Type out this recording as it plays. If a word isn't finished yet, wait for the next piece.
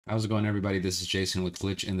How's it going, everybody? This is Jason with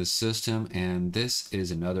Glitch in the System, and this is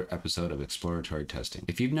another episode of Exploratory Testing.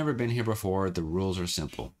 If you've never been here before, the rules are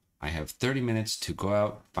simple. I have 30 minutes to go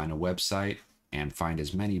out, find a website, and find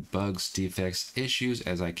as many bugs, defects, issues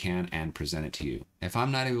as I can and present it to you. If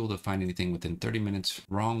I'm not able to find anything within 30 minutes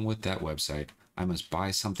wrong with that website, I must buy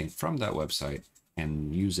something from that website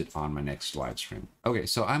and use it on my next live stream. Okay,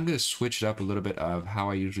 so I'm going to switch it up a little bit of how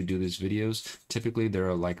I usually do these videos. Typically,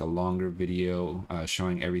 they're like a longer video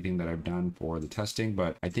showing everything that I've done for the testing,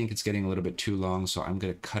 but I think it's getting a little bit too long, so I'm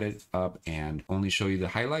going to cut it up and only show you the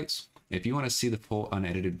highlights. If you want to see the full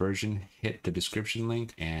unedited version, hit the description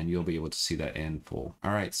link and you'll be able to see that in full.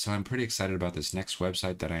 All right, so I'm pretty excited about this next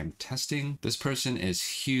website that I am testing. This person is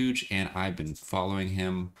huge and I've been following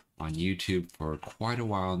him on YouTube for quite a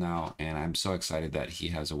while now, and I'm so excited that he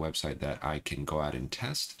has a website that I can go out and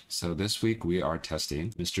test. So this week we are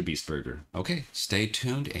testing Mr. Beast Burger. Okay, stay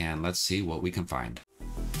tuned and let's see what we can find.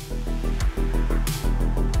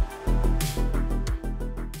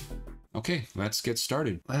 Okay, let's get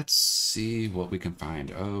started. Let's see what we can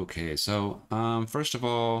find. Okay, so first of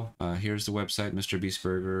all, here's the website, Mr. Beast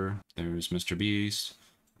Burger. There's Mr. Beast.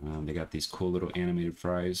 They got these cool little animated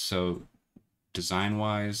fries. So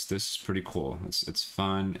design-wise, this is pretty cool. It's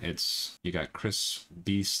fun. You got Chris,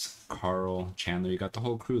 Beast, Carl, Chandler. You got the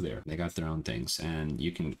whole crew there. They got their own things, and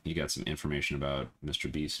you got some information about Mr.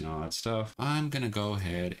 Beast and all that stuff. I'm gonna go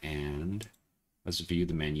ahead and let's view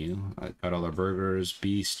the menu. I got all our burgers: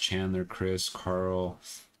 Beast, Chandler, Chris, Carl,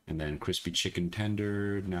 and then crispy chicken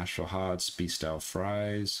tender, Nashville hots, Beast style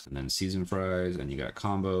fries, and then seasoned fries. And you got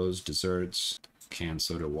combos, desserts, canned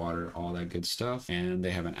soda, water, all that good stuff. And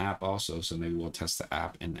they have an app also, so maybe we'll test the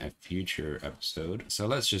app in a future episode. So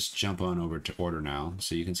let's just jump on over to order now.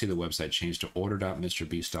 So you can see the website changed to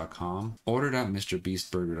order.mrbeast.com.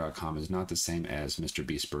 Order.mrbeastburger.com is not the same as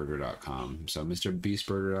mrbeastburger.com. So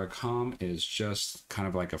mrbeastburger.com is just kind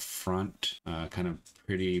of like a front, kind of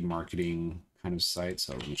pretty marketing kind of site.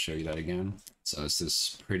 So let me show you that again. So it's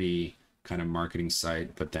this pretty kind of marketing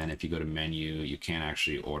site, but then if you go to menu, you can't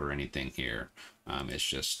actually order anything here. It's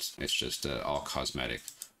just all cosmetic.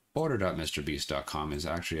 Order.mrbeast.com is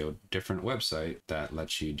actually a different website that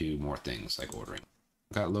lets you do more things like ordering.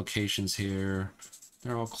 Got locations here.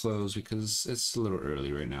 They're all closed because it's a little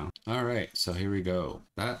early right now. All right, so here we go.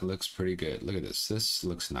 That looks pretty good. Look at this. This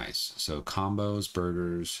looks nice. So combos,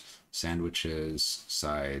 burgers, sandwiches,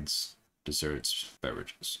 sides, desserts,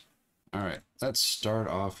 beverages. All right, let's start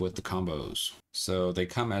off with the combos. So they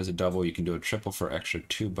come as a double. You can do a triple for extra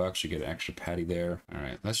 $2. You get an extra patty there. All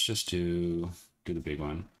right, let's just do the big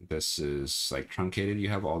one. This is like truncated. You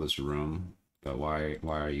have all this room, but why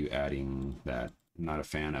are you adding that? I'm not a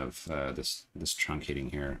fan of this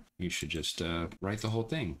truncating here. You should just write the whole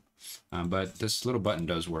thing. But this little button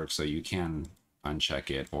does work, so you can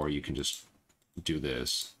uncheck it, or you can just do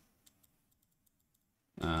this.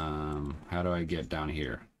 How do I get down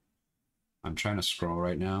here? I'm trying to scroll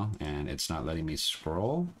right now and it's not letting me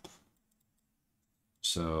scroll.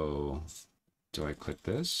 So do I click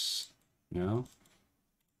this? No.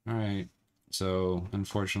 All right. So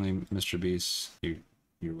unfortunately, Mr. Beast,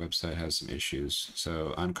 your website has some issues.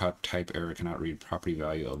 So uncaught type error, cannot read property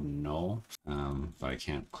value of null. But I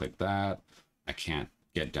can't click that. I can't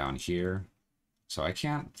get down here. So I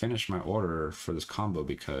can't finish my order for this combo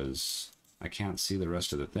because I can't see the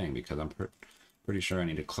rest of the thing, because I'm pretty sure I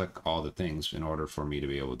need to click all the things in order for me to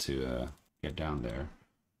be able to get down there.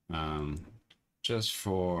 Just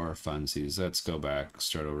for funsies, let's go back,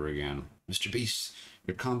 start over again. Mr. Beast,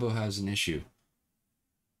 your combo has an issue.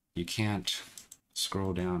 You can't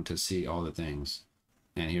scroll down to see all the things.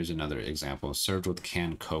 And here's another example: served with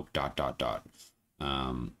canned Coke ...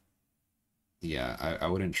 Yeah, I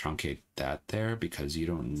wouldn't truncate that there because you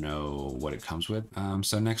don't know what it comes with.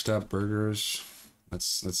 So next up, burgers.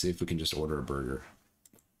 Let's see if we can just order a burger.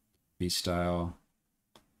 Beast style.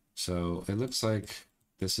 So it looks like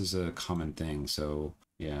this is a common thing. So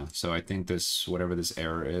yeah, so I think this, whatever this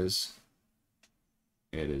error is,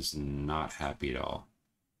 it is not happy at all.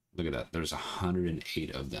 Look at that. There's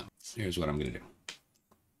 108 of them. Here's what I'm gonna do.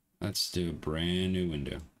 Let's do a brand new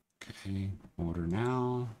window. Okay, order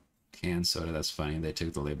now. Canned soda, that's funny. They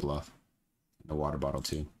took the label off. The water bottle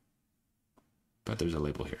too. But there's a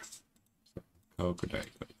label here. Coke or Diet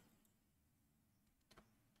Coke.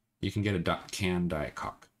 You can get a canned Diet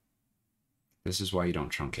Coke. This is why you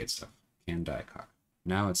don't truncate stuff. Canned Diet Coke.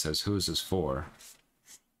 Now it says, who is this for?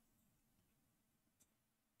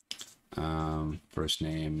 First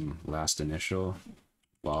name, last initial,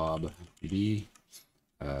 Bob B.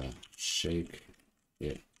 Shake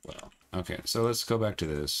it well. Okay, so let's go back to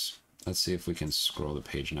this. Let's see if we can scroll the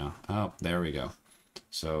page now. Oh, there we go.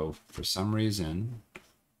 So for some reason,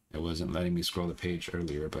 it wasn't letting me scroll the page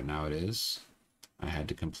earlier, but now it is. I had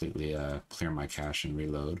to completely clear my cache and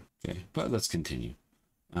reload. Okay, but let's continue.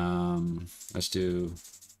 Let's do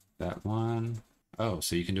that one. Oh,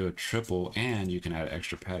 so you can do a triple and you can add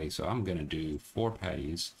extra patty. So I'm gonna do 4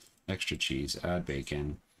 patties, extra cheese, add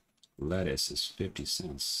bacon. Lettuce is 50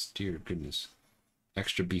 cents. Dear goodness.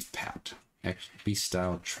 Extra beef pat. Extra beef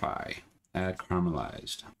style try. Add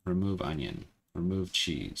caramelized. Remove onion. Remove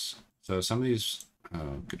cheese. So some of these,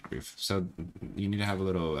 oh, good grief. So you need to have a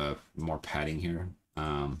little more padding here.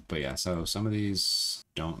 But yeah, so some of these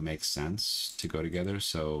don't make sense to go together.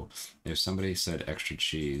 So if somebody said extra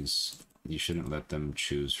cheese, you shouldn't let them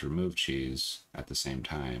choose remove cheese at the same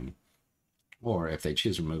time. Or if they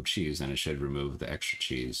choose remove cheese, then it should remove the extra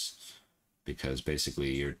cheese, because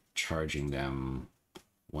basically you're charging them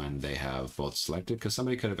when they have both selected, because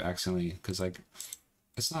somebody could have accidentally, because like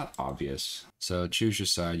it's not obvious. So choose your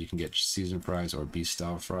side. You can get seasoned fries or beef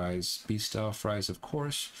style fries. Beef style fries, of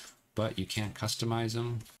course, but you can't customize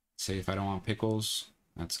them. Say if I don't want pickles,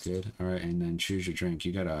 that's good. All right, and then choose your drink.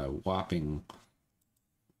 You got a whopping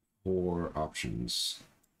 4 options.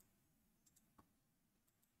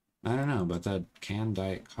 I don't know, but that canned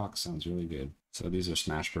Diet Coke sounds really good. So these are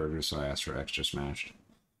smash burgers, so I asked for extra smashed.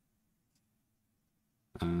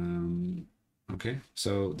 Okay,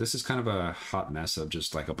 so this is kind of a hot mess of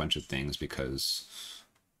just like a bunch of things, because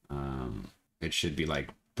it should be like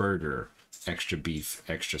burger, extra beef,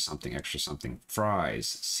 extra something, fries,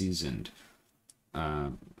 seasoned,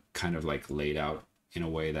 kind of like laid out in a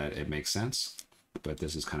way that it makes sense. But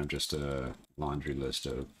this is kind of just a laundry list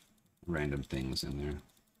of random things in there.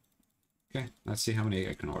 Okay, let's see how many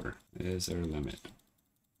I can order. Is there a limit?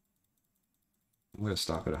 I'm going to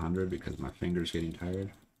stop at 100 because my finger's getting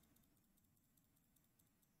tired.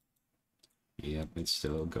 Yep, it's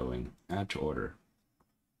still going. Add to order.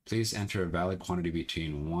 Please enter a valid quantity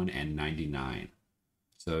between 1 and 99.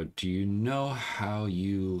 So do you know how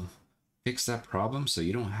you fix that problem so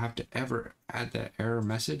you don't have to ever add that error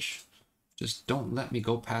message? Just don't let me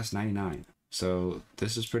go past 99. So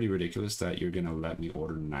this is pretty ridiculous that you're going to let me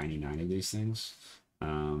order 99 of these things.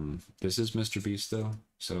 This is Mr. Beast though.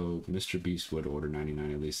 So Mr. Beast would order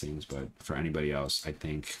 99 of these things, but for anybody else, I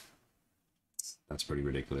think that's pretty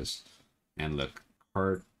ridiculous. And look,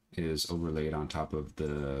 cart is overlaid on top of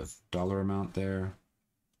the dollar amount there.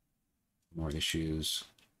 More issues.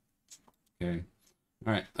 Okay.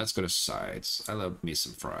 All right, let's go to sides. I love me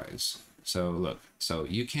some fries. So look, so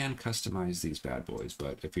you can customize these bad boys,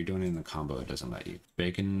 but if you're doing it in the combo, it doesn't let you.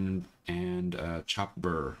 Bacon and chopped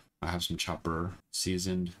burr. I have some chopped burr,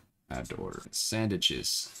 seasoned, add to order.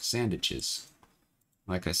 Sandwiches.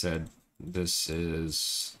 Like I said, this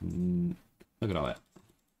is, look at all that.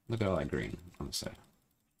 Look at all that green on the side.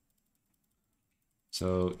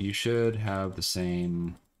 So you should have the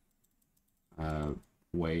same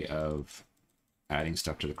way of adding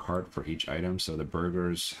stuff to the cart for each item. So the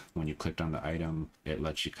burgers, when you clicked on the item, it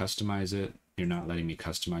lets you customize it. You're not letting me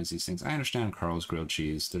customize these things. I understand Carl's grilled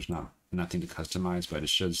cheese. There's nothing to customize, but it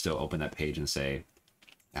should still open that page and say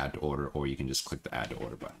add to order, or you can just click the add to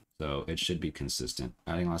order button. So it should be consistent.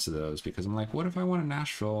 Adding lots of those, because I'm like, what if I want a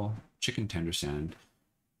Nashville chicken tender sand,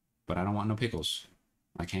 but I don't want no pickles?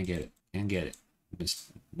 I can't get it. Can't get it.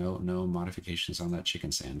 Just no modifications on that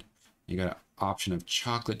chicken sand. You got an option of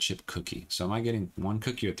chocolate chip cookie. So am I getting 1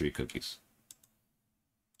 cookie or 3 cookies?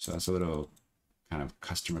 So that's a little kind of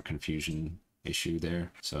customer confusion issue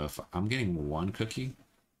there. So if I'm getting 1 cookie,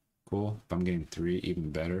 cool. If I'm getting 3,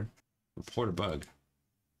 even better. Report a bug.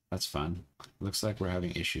 That's fun. Looks like we're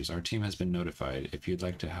having issues. Our team has been notified. If you'd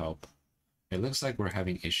like to help. It looks like we're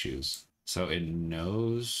having issues. So it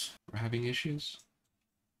knows we're having issues.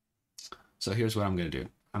 So here's what I'm going to do.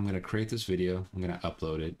 I'm going to create this video. I'm going to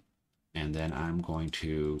upload it. And then I'm going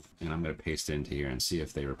to paste it into here and see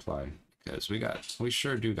if they reply, because we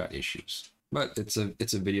sure do got issues. But it's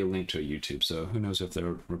a video link to a YouTube, so who knows if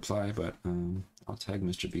they'll reply. But I'll tag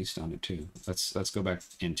Mr. Beast on it too. Let's go back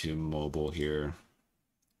into mobile here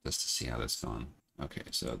just to see how that's going. Okay,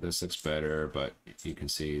 so this looks better, but you can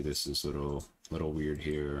see this is little weird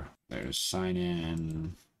here. There's sign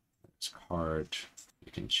in, there's cart,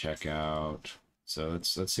 you can check out. So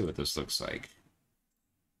let's see what this looks like.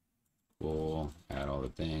 We'll add all the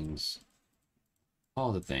things,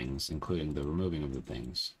 including the removing of the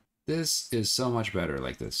things. This is so much better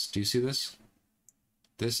like this. Do you see this?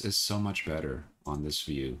 This is so much better on this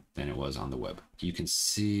view than it was on the web. You can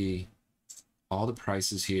see all the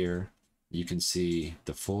prices here. You can see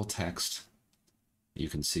the full text. You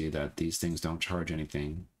can see that these things don't charge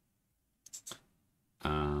anything.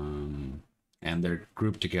 And they're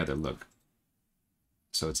grouped together. Look,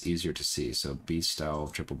 so it's easier to see. So Beast style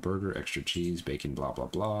triple burger, extra cheese, bacon, blah, blah,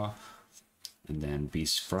 blah. And then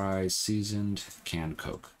Beast fries, seasoned, canned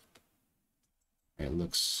Coke. It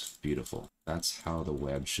looks beautiful. That's how the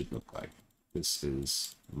web should look like. This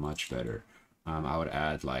is much better. I would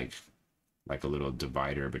add like a little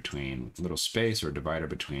divider between, little space or divider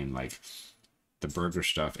between like the burger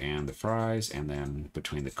stuff and the fries, and then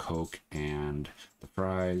between the Coke and the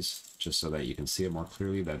fries, just so that you can see it more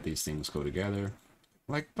clearly that these things go together.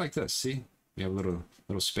 Like this, see? We have a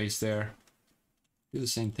little space there. Do the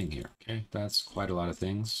same thing here. Okay, that's quite a lot of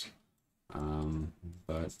things.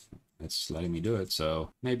 But it's letting me do it. So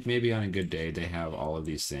maybe on a good day they have all of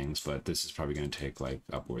these things, but this is probably going to take like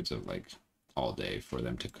upwards of like all day for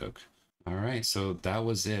them to cook. All right, so that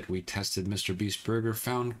was it. We tested Mr. Beast Burger,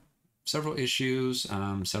 found several issues,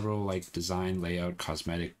 several like design, layout,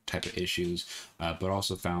 cosmetic type of issues, but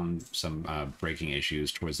also found some breaking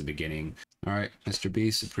issues towards the beginning. All right, Mr.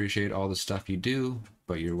 Beast, appreciate all the stuff you do,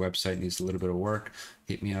 but your website needs a little bit of work.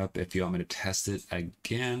 Hit me up if you want me to test it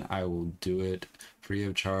again. I will do it free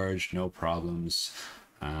of charge, no problems.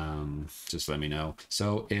 Just let me know.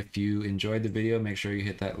 So if you enjoyed the video, make sure you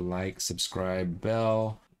hit that like, subscribe,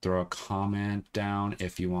 bell. Throw a comment down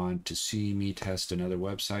if you want to see me test another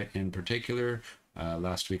website in particular.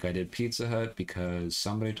 Last week I did Pizza Hut because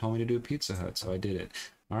somebody told me to do Pizza Hut, so I did it.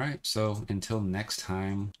 All right, so until next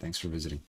time, thanks for visiting.